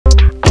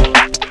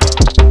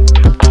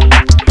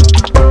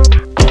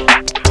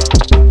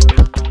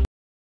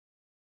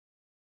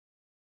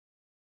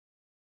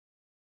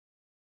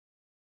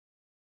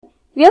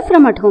We are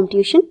from At Home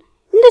Tuition.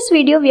 In this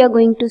video, we are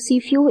going to see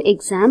few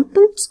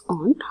examples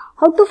on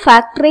how to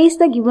factorize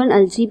the given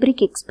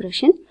algebraic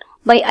expression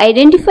by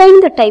identifying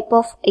the type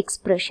of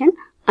expression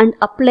and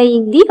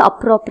applying the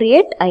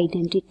appropriate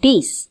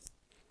identities.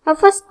 Our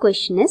first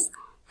question is,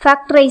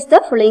 factorize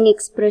the following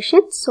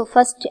expression. So,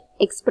 first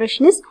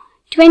expression is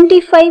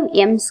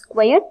 25m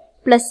squared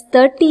plus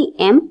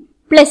 30m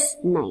plus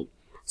 9.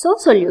 So,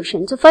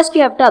 solution. So, first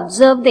you have to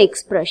observe the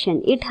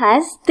expression. It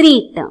has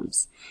 3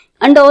 terms.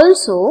 And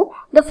also,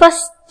 the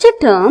first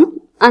term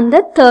and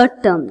the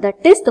third term,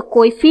 that is the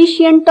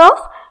coefficient of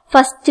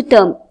first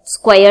term,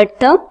 squared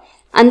term,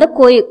 and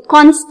the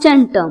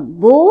constant term,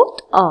 both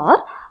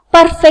are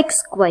perfect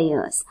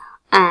squares.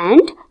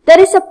 And there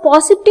is a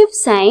positive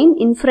sign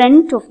in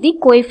front of the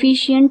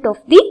coefficient of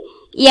the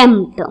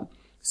m term.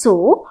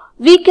 So,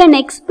 we can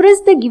express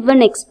the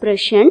given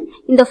expression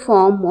in the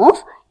form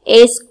of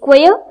a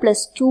square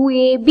plus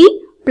 2ab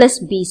plus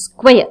b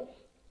square.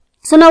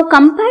 So, now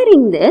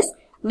comparing this,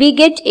 we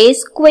get a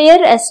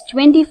square as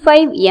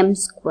 25m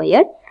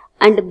squared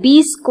and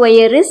b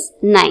square is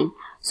 9.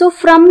 So,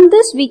 from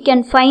this we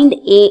can find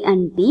a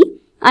and b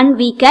and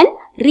we can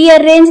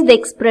rearrange the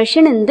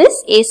expression in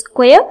this a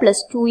square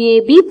plus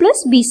 2ab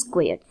plus b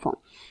squared form.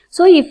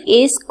 So, if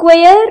a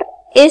square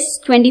is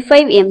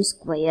 25m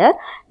square,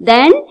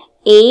 then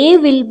a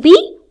will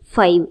be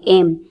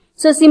 5m.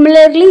 So,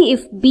 similarly,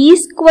 if b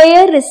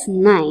square is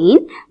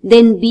 9,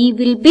 then b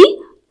will be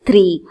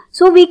 3.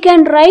 So, we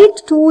can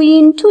write 2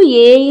 into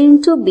a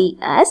into b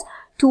as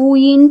 2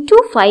 into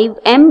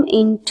 5m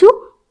into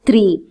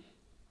 3.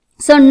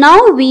 So,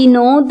 now we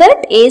know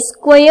that a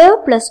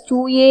square plus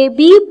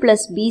 2ab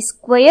plus b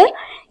square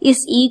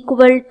is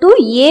equal to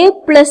a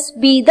plus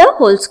b the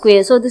whole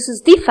square. So, this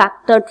is the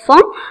factored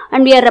form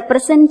and we are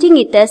representing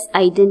it as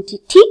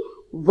identity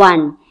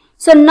 1.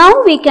 So,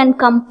 now we can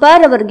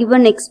compare our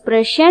given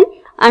expression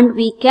and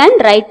we can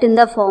write in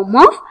the form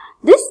of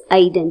this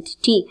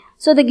identity.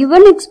 So, the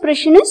given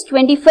expression is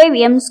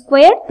 25m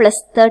squared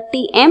plus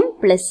 30m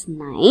plus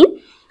 9.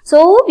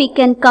 So, we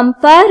can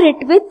compare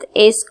it with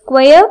a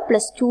square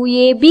plus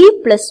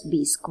 2ab plus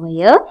b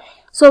square.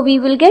 So, we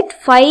will get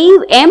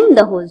 5m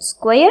the whole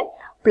square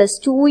plus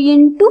 2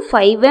 into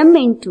 5m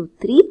into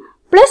 3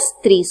 plus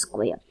 3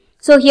 square.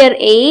 So, here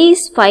a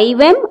is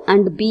 5m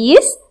and b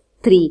is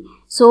 3.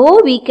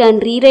 So, we can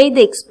rewrite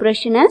the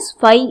expression as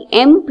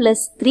 5m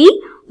plus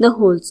 3 the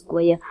whole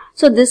square.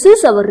 So, this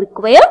is our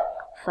required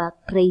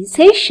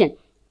factorization.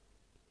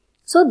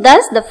 So,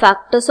 thus the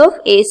factors of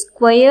a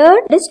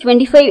squared is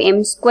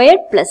 25m squared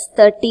plus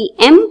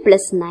 30m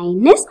plus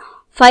 9 is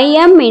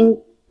 5m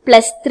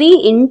plus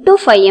 3 into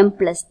 5m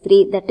plus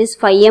 3, that is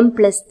 5m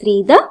plus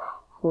 3 the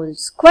whole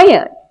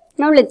square.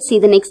 Now, let's see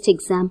the next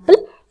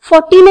example.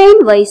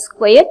 49y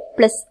squared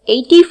plus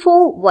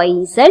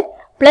 84yz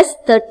plus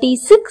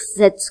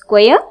 36z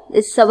square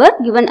is our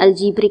given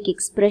algebraic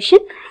expression.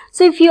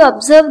 So, if you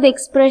observe the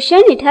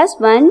expression, it has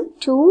 1,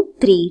 2,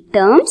 3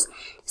 terms.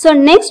 So,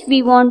 next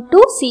we want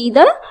to see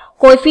the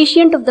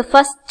coefficient of the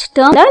first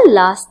term, the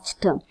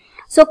last term.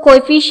 So,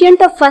 coefficient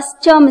of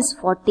first term is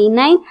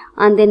 49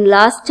 and then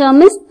last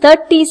term is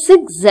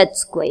 36z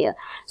square.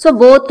 So,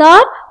 both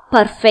are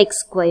perfect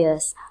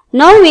squares.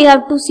 Now, we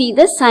have to see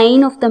the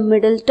sign of the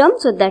middle term,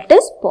 so that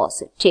is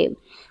positive.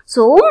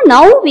 So,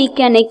 now we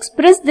can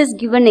express this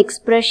given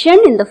expression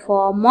in the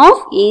form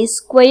of a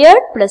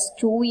squared plus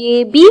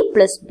 2ab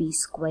plus b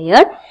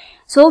squared.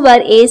 So,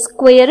 where a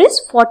square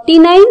is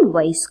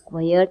 49y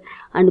squared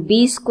and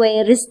b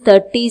square is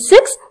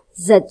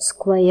 36z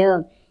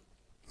square.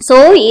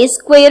 So, a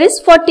square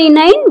is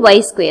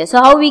 49y square. So,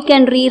 how we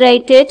can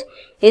rewrite it?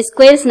 A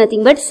square is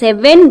nothing but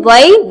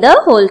 7y the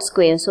whole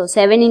square. So,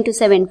 7 into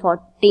 7,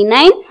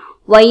 49.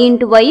 Y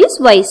into y is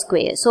y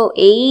square. So,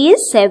 a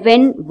is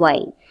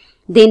 7y.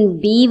 Then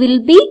b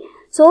will be,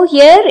 so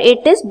here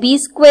it is b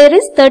square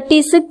is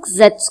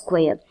 36z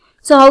square.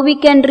 So, how we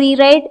can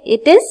rewrite?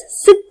 It is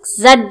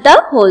 6z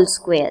the whole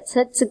square.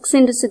 So, 6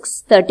 into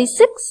 6,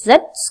 36z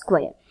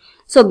square.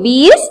 So,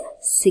 b is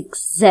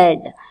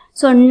 6z.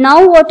 So,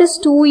 now what is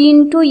 2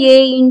 into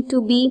a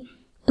into b?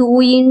 2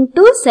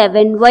 into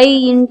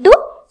 7y into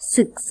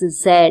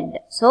 6z.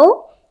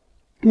 So,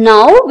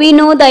 now we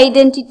know the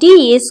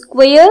identity a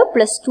square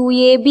plus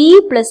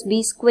 2ab plus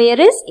b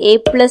square is a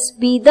plus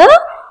b the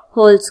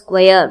whole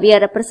square. We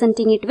are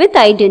representing it with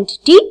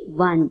identity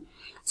 1.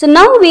 So,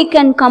 now we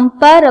can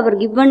compare our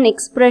given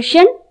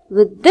expression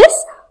with this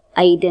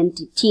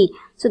identity.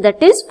 So,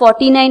 that is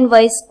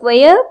 49y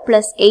square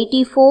plus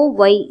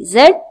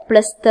 84yz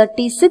plus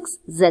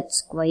 36z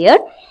square.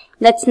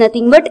 That's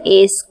nothing but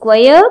a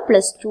square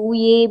plus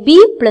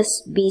 2ab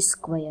plus b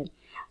square.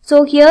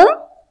 So, here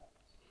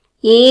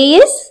a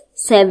is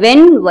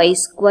 7y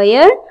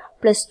square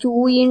plus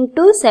 2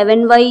 into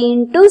 7y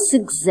into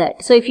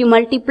 6z. So, if you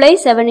multiply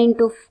 7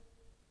 into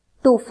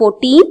 2,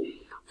 14.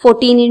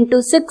 14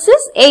 into 6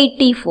 is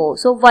 84.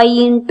 So, y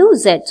into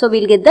z. So, we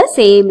will get the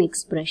same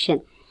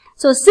expression.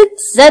 So,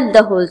 6z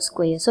the whole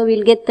square. So, we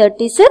will get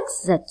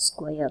 36z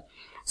square.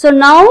 So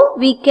now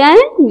we can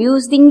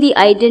using the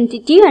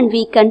identity and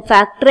we can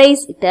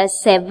factorize it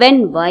as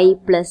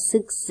 7y plus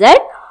 6z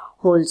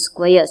whole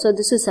square. So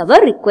this is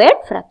our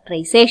required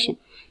factorization.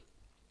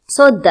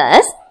 So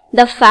thus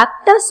the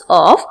factors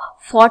of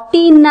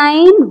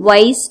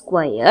 49y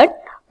squared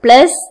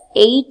plus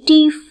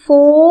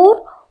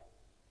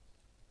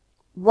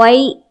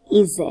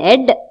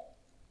 84yz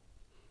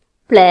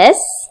plus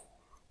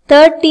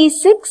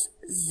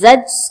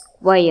 36z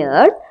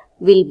squared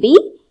will be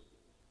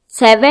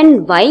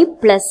 7y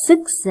plus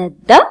 6z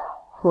the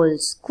whole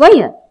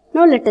square.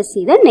 Now let us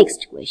see the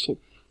next question.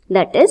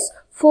 That is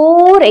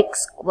 4x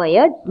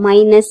squared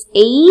minus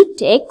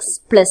 8x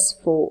plus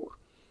 4.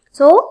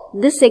 So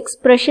this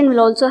expression will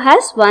also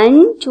has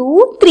 1,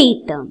 2,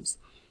 3 terms.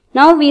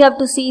 Now we have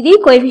to see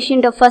the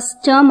coefficient of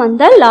first term and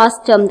the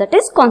last term, that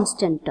is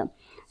constant term.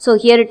 So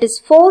here it is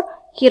 4,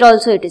 here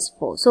also it is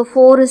 4. So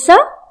 4 is a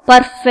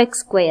perfect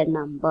square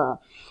number.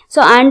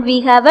 So and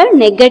we have a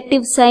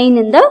negative sign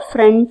in the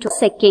front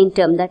second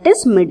term, that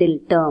is middle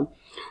term.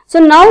 So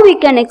now we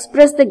can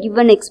express the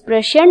given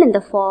expression in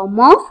the form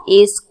of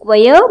a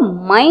square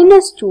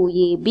minus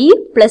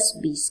 2ab plus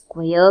b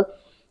square,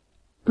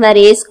 where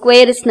a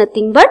square is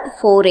nothing but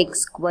 4x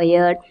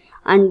squared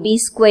and b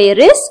square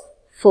is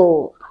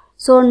 4.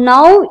 So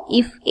now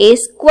if a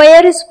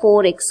square is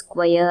 4x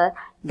square,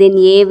 then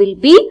a will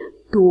be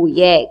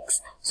 2x.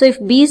 So if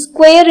b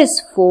square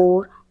is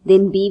 4,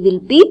 then b will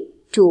be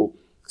 2.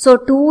 So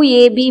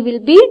 2ab will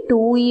be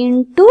 2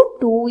 into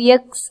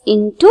 2x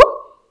into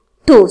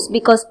 2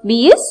 because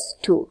b is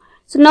 2.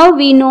 So now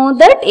we know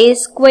that a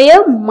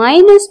square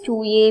minus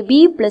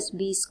 2ab plus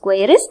b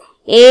square is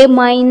a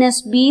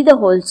minus b the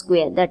whole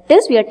square. That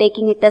is, we are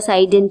taking it as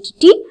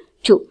identity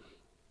 2.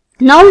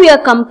 Now we are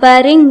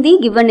comparing the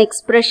given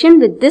expression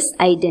with this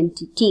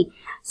identity.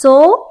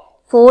 So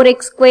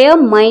 4x square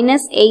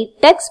minus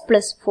 8x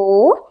plus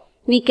 4,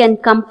 we can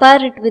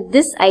compare it with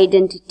this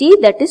identity,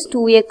 that is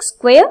 2x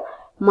square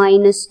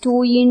minus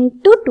 2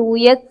 into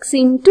 2x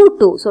into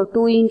 2. So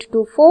 2 into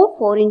 2, 4,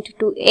 4 into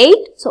 2, 8.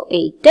 So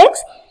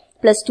 8x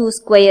plus 2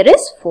 square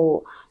is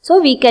 4.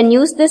 So we can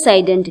use this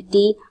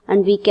identity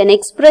and we can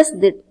express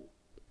the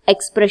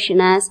expression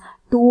as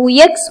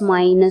 2x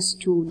minus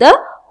 2 the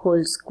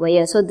whole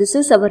square. So this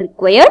is our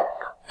required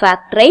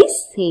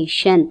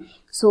factorization.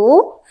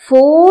 So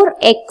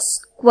 4x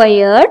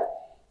squared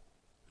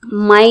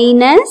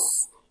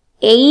minus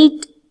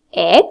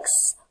 8x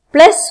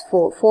plus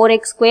 4.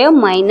 4x square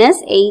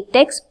minus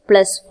 8x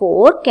plus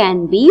 4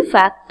 can be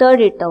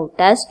factored it out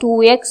as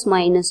 2x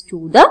minus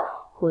 2 the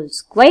whole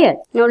square.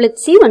 Now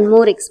let's see one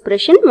more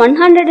expression.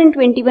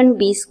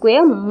 121b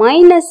square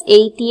minus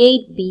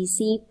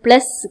 88bc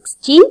plus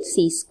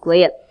 16c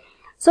square.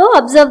 So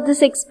observe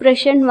this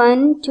expression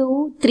 1,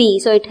 2, 3.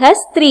 So it has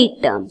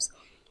 3 terms.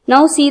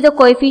 Now see the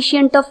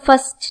coefficient of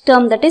first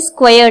term, that is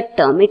squared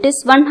term. It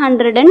is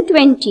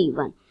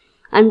 121.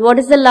 And what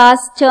is the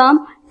last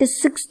term? It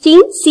is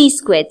 16c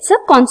squared. It's a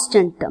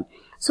constant term.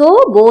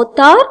 So both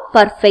are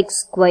perfect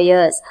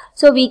squares.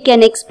 So we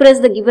can express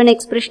the given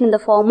expression in the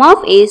form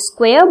of a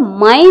square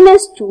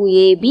minus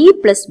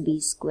 2ab plus b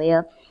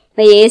square.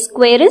 Where a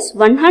square is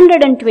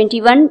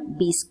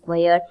 121b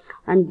square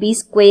and b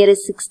square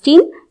is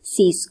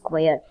 16c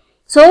square.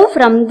 So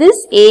from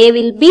this a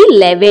will be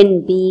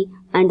 11b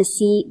and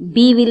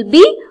b will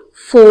be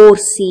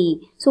 4c.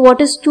 So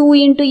what is 2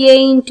 into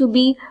a into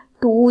b?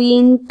 2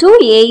 into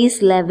a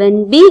is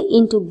 11b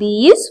into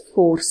b is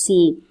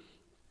 4c.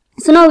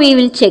 So now we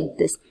will check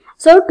this.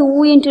 So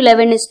 2 into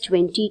 11 is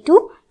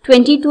 22.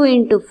 22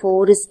 into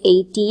 4 is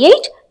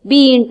 88.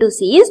 B into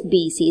c is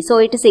bc. So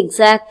it is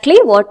exactly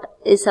what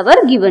is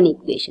our given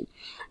equation.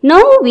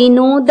 Now we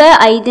know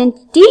the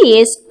identity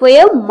a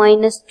square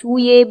minus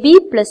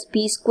 2ab plus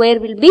b square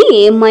will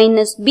be a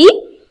minus b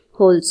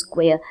whole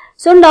square.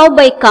 So now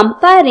by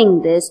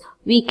comparing this,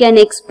 we can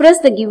express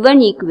the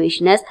given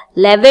equation as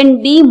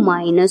 11b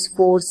minus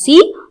 4c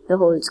the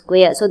whole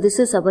square. So this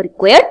is our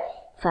required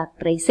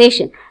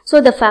factorization. So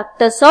the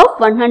factors of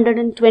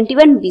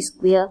 121b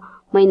square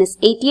minus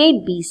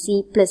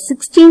 88bc plus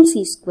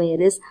 16c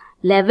square is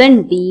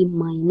 11b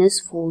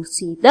minus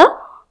 4c the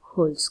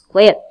whole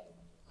square.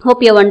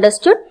 Hope you have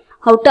understood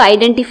how to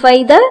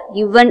identify the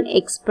given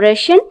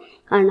expression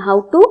and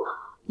how to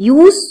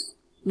use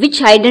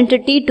which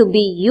identity to be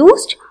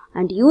used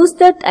and use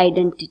that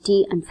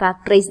identity and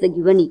factorize the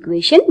given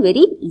equation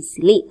very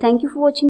easily. Thank you for watching.